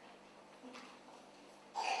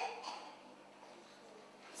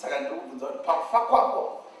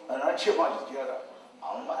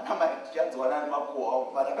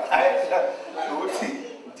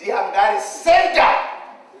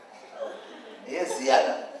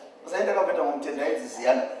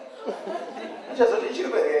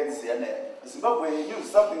 Zimbabwe news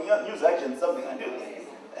something, news agent something, I knew.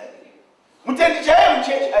 Mutendi chaya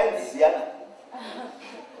mchechi ayenziana.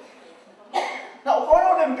 Na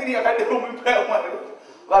ukaona mpiri akade rumipea mwana.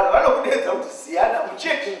 Vanokudedza kuti ziyana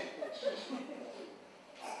muchechi.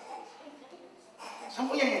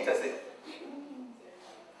 Samuyanyita sei.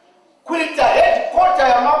 Kuita headquarter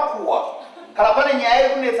ya mapuwa. Kana pane nyaya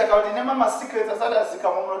yekunetsa kuti nemama secrets asati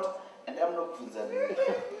azikama munoti ende munobvunza nini.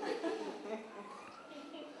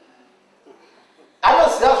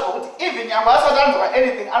 Anoziva zvokuti even nyangwe asati anzwa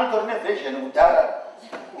anything anotori nevision kudhara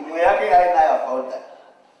imwe yake yainayo about that.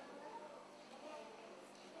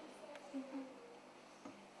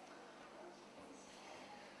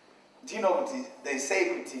 Do you know what they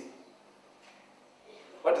say?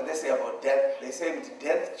 What do they say about death? They say that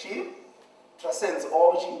death transcends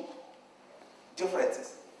all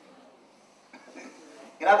differences.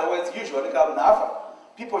 In other words, usually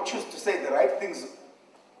people choose to say the right things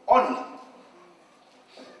only.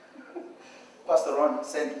 Pastor Ron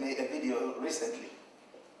sent me a video recently.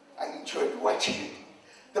 I enjoyed watching it.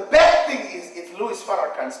 The bad thing is it's Louis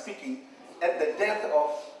Farrakhan speaking at the death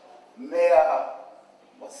of Mayor,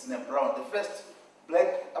 what's his name, Brown, the first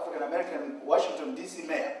black African-American Washington, D.C.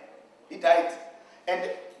 mayor. He died.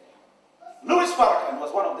 And Louis Farrakhan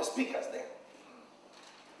was one of the speakers there.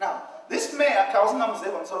 Now, this mayor,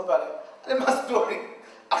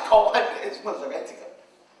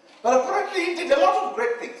 but apparently he did a lot of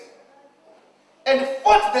great things. And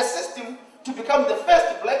fought the system to become the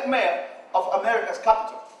first black mayor of America's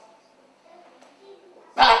capital.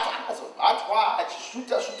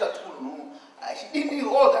 He did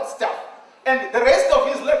all that stuff. And the rest of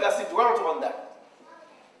his legacy dwelt on that.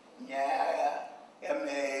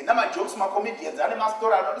 Nama jokes, my comedians, and my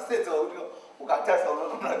story, I don't say so.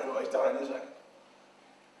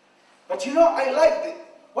 But you know, I liked it.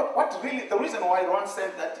 What really, the reason why Ron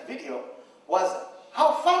sent that video was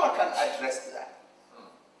how Farrakhan addressed that.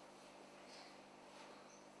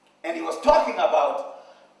 And he was talking about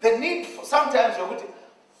the need for sometimes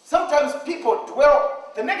people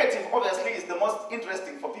dwell, the negative obviously is the most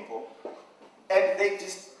interesting for people, and they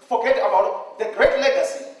just forget about the great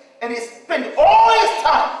legacy, and he spent all his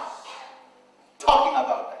time talking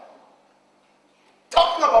about that.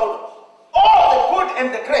 Talking about all the good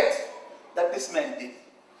and the great that this man did.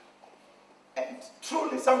 And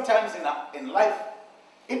truly sometimes in life,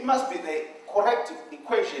 it must be the correct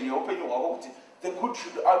equation. You open your heart, the good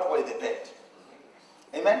should outweigh the bad.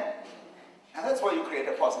 Amen? And that's why you create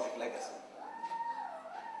a positive legacy.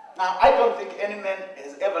 Now, I don't think any man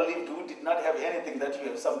has ever lived who did not have anything that you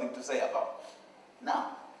have something to say about.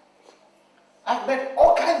 Now, I've met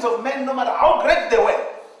all kinds of men, no matter how great they were,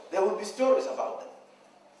 there will be stories about them.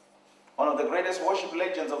 One of the greatest worship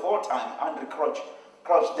legends of all time, Andrew Crouch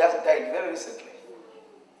just died very recently.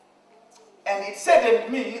 And it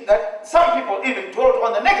saddened me that some people even dwelt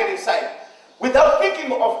on the negative side without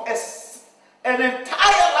thinking of an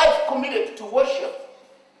entire life committed to worship.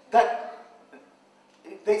 That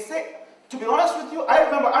they say, to be honest with you, I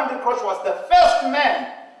remember Andrew Crouch was the first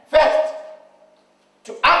man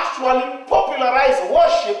to actually popularize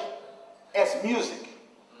worship as music.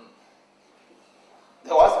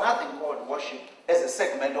 There was nothing called worship as a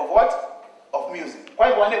segment of what? Of music.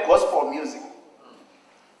 Why want a gospel music?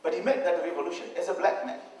 But he made that revolution as a black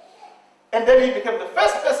man. And then he became the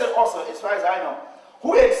first person also, as far as I know,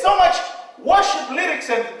 who had so much worship lyrics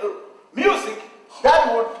and music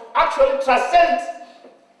that would actually transcend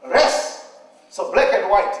race. So black and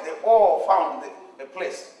white, they all found a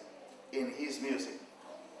place in his music.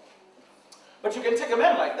 But you can take a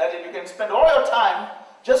man like that and you can spend all your time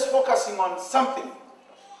just focusing on something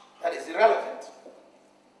that is irrelevant.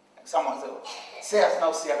 Like someone said, say us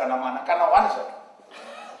now, see kana mana, kana wanisha.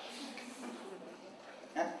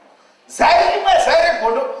 Zaire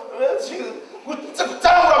gondo,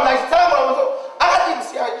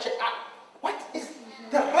 what is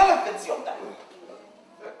the relevancy of that?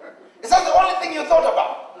 Is that the only thing you thought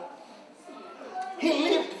about? He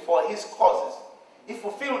lived for his causes. He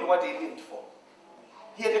fulfilled what he lived for.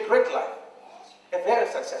 He had a great life, a very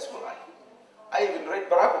successful life. I even read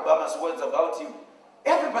Barack Obama's words about him.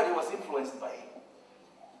 Everybody was influenced by him.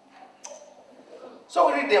 So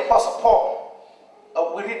we read the Apostle Paul.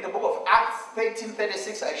 We read the book of Acts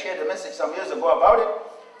 13:36. I shared a message some years ago about it.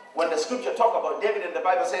 When the scripture talk about David, and the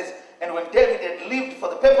Bible says, and when David had lived for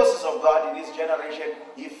the purposes of God in his generation,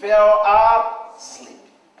 he fell asleep.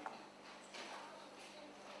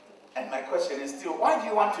 And my question is still, why do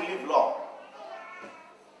you want to live long?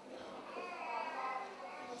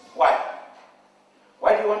 Why?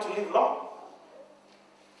 Why do you want to live long?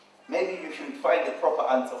 Maybe you should find a proper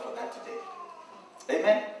answer for that today.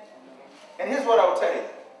 Amen? And here's what I will tell you.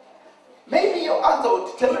 Maybe your answer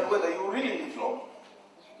will determine whether you really live long.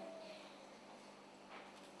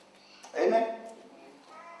 Amen?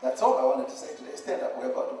 That's all I wanted to say today. Stand up.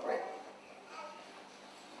 We're about to pray.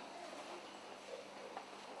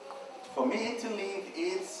 For me to live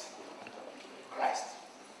is Christ.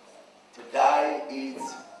 To die is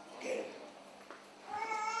gain.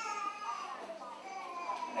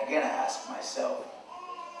 And again I ask myself,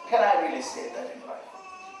 can I really say that in life?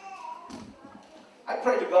 I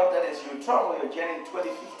pray to God that as you travel your journey in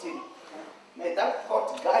 2015, may that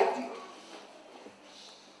thought guide you.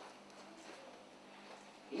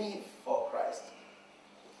 Live for Christ.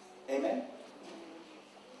 Amen?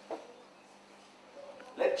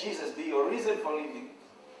 Let Jesus be your reason for living.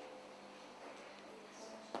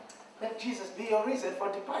 Let Jesus be your reason for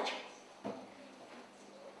departure.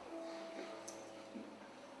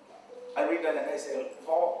 I read that and I say,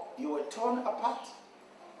 for you were torn apart.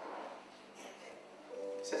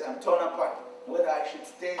 It says, I'm torn apart, whether I should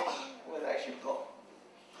stay, whether I should go.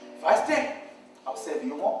 If I stay, I'll save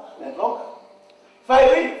you more and longer. If I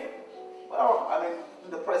leave, well, I'm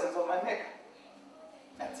in the presence of my Maker.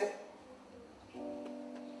 That's it.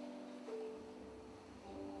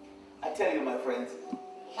 I tell you, my friends,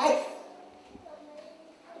 life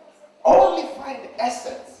only find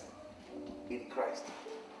essence in Christ.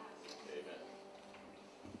 Amen.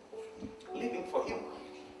 Living for Him.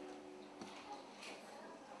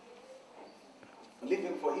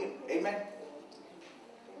 Living for Him. Amen.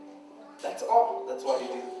 That's all. That's what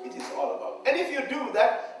it is all about. And if you do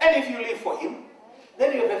that, and if you live for Him,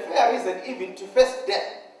 then you have a fair reason even to face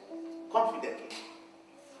death confidently.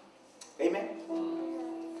 Amen.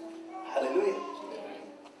 Hallelujah.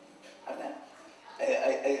 Amen.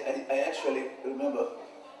 I actually remember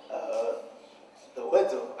the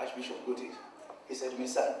words of Archbishop Guti. He said to me,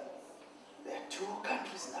 son, there are 2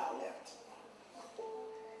 countries now left.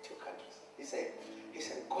 2 countries. He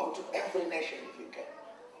said, go to every nation if you can.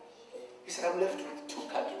 He said, I'm left with 2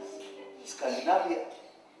 countries, Scandinavia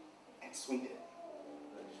and Sweden.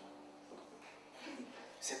 He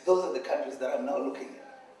said, those are the countries that I'm now looking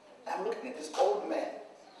at. I'm looking at this old man.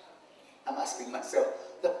 I'm asking myself,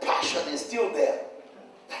 the passion is still there.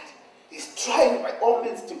 That he's trying by all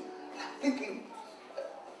means to. I'm thinking,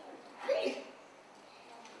 really?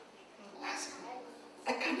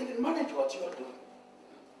 I can't even manage what you are doing.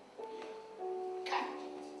 Can't.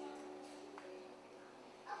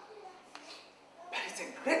 But it's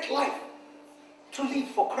a great life to live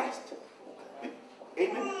for Christ.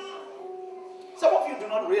 Amen. Some of you do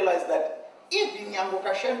not realize that even Yango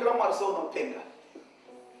Kashendra Marsono Penga.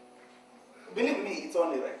 Believe me, it's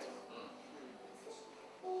only right.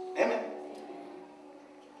 Amen.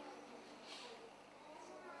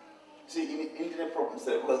 See, internet problems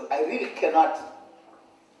there, because I really cannot.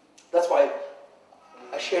 That's why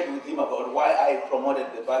I shared with him about why I promoted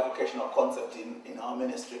the bivocational concept in our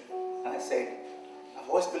ministry. And I said, I've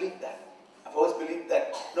always believed that. I've always believed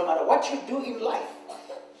that no matter what you do in life,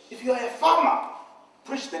 if you are a farmer,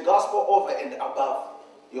 preach the gospel over and above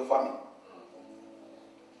your farming.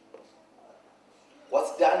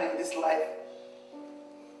 What's done in this life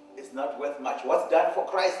is not worth much. What's done for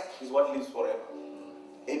Christ is what lives forever.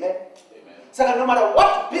 Amen? Amen. So no matter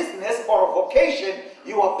what business or vocation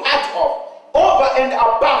you are part of. Over and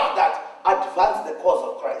above that, advance the cause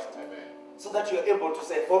of Christ. Amen. So that you're able to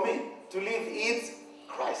say, for me, to live is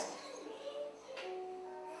Christ.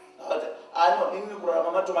 I know, in the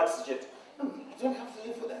don't have to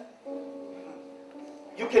live for that.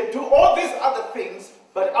 You can do all these other things,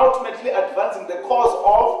 but ultimately advancing the cause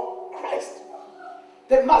of Christ.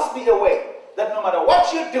 There must be a way that no matter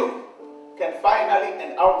what you do, can finally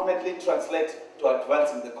and ultimately translate to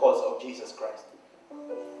advancing the cause of Jesus Christ.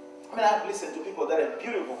 I mean, I've listened to people that have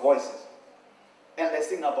beautiful voices, and they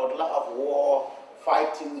sing about love, war,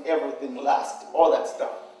 fighting, everything, lust, all that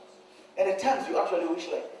stuff. And at times you actually wish,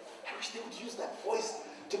 like, I wish they would use that voice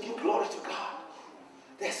to give glory to God.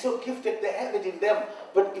 They're so gifted, they have it in them,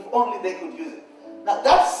 but if only they could use it. Now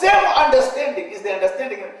that same understanding is the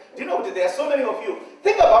understanding. Do you know there are so many of you?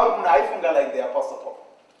 Think about Munaifunga like the Apostle Paul.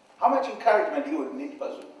 How much encouragement you would need,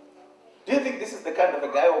 Pastor? Do you think this is the kind of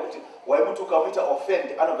a guy who would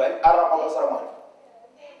offend?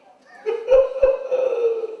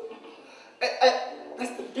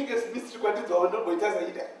 That's the biggest mystery.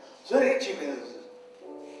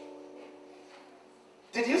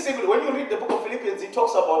 Did you see when you read the book of Philippians, it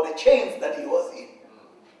talks about the chains that he was in.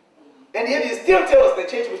 And yet he still tells the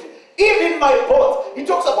church, even my bones, he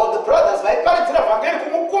talks about the brothers, my parents,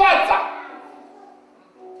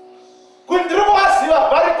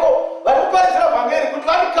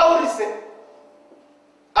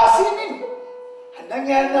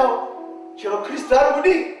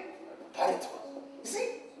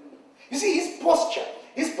 you see his posture,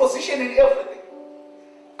 his position in everything.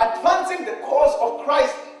 Advancing the cause of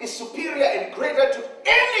Christ is superior and greater to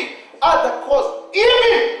any other cause.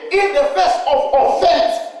 Even in the face of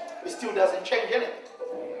offense, it still doesn't change anything.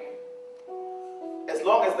 As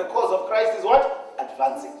long as the cause of Christ is what?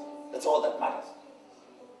 Advancing. That's all that matters.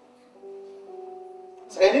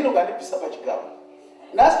 So I need to get this up at Chicago.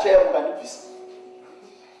 Last year I'm going to peace.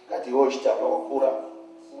 Got the old stuff of Kura.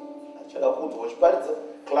 I shall have put watch, but it's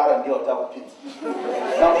Clara and the other pit.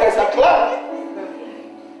 Now there's a Clara.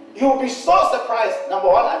 You'll be so surprised. Number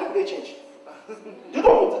one, and it will change. Do you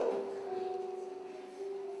know what?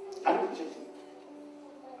 And it will change.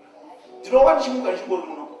 Do you know what you can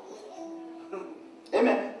do?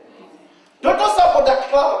 Amen. Don't support that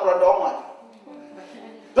Clara for the woman.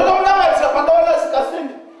 Don't know what it's about.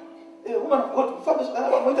 Woman of God,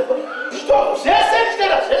 stop.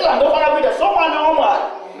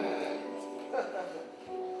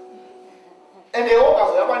 And they all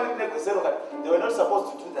they were not supposed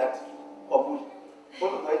to do that. Or good.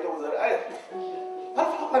 What I was that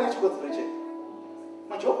how can I go to the church?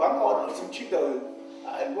 My job, I'm going to cheat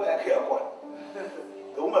and go and care about.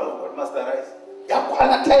 The woman of God must arise. You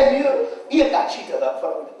can't tell me you that cheated that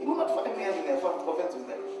family. You will not find me having a offense with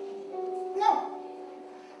them. No.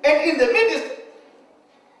 And in the midst,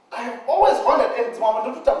 I have always wondered, and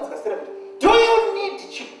do you need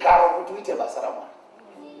Chikaro to eat a Basarama?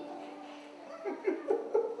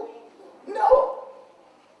 No.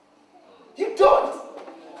 You don't.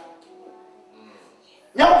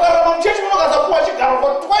 Now, church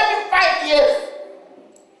for 25 years.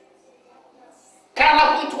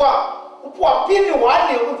 Kana kuitwa upwa pini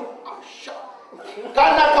wani asha.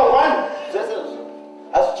 Kana ka one.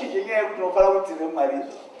 As children here we follow with the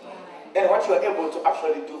marriage. And what you are able to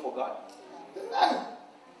actually do for God. None.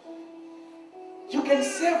 You can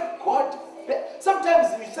serve God. Sometimes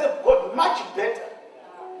you serve God much better.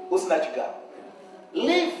 Who's not God?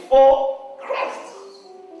 Live for Christ.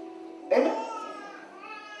 Amen.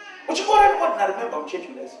 But you go and not remember I'm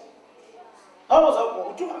changing this. I was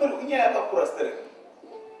up to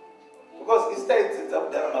because instead it's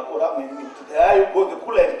up there there you go, the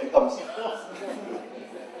cooler it becomes.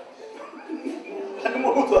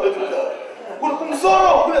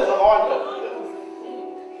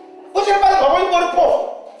 What's your matter? You want to puff?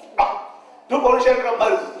 Don't go to share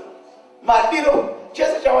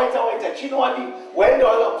just a white chino when the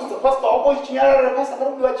pastor always chiara pastor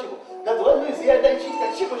don't do a chico. That's what we see and then she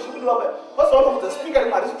should do it. What's all of the speaker in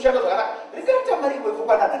my description of that? The character married with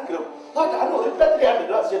Banana and Grill. Not I know the play and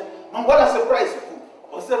the last year. No, what a surprise.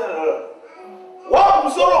 Was that wow,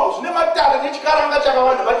 so never tell the Chikaranga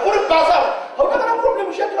Chakawan, but put it pass out. How can I problem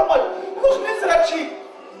with Shakaman? Who's needs that cheap?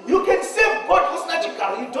 You can save God who's not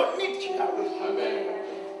Chikar. You don't need Chikar. Amen.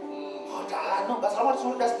 No, but someone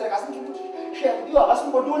soon does take us into you are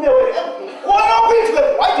asking for doing away.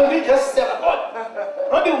 Why don't you just serve God?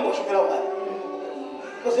 Not even worship God.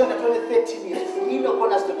 Because you're only 13 years. You know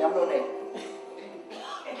God has to be I'm not there.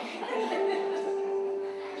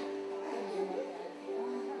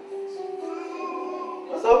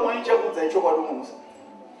 So when you check with the chocolate rooms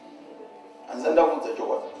and send out with the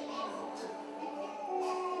chocolate.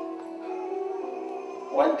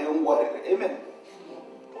 one day worry. Amen.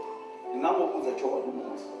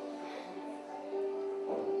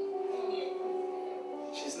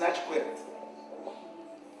 She's not quit.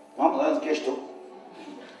 Mom learns cash too.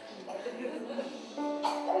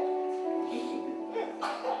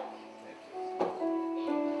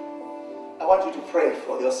 I want you to pray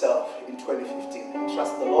for yourself in 2015 and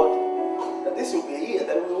trust the Lord that this will be a year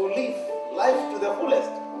that we will live life to the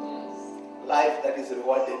fullest. Life that is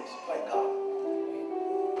rewarded by God.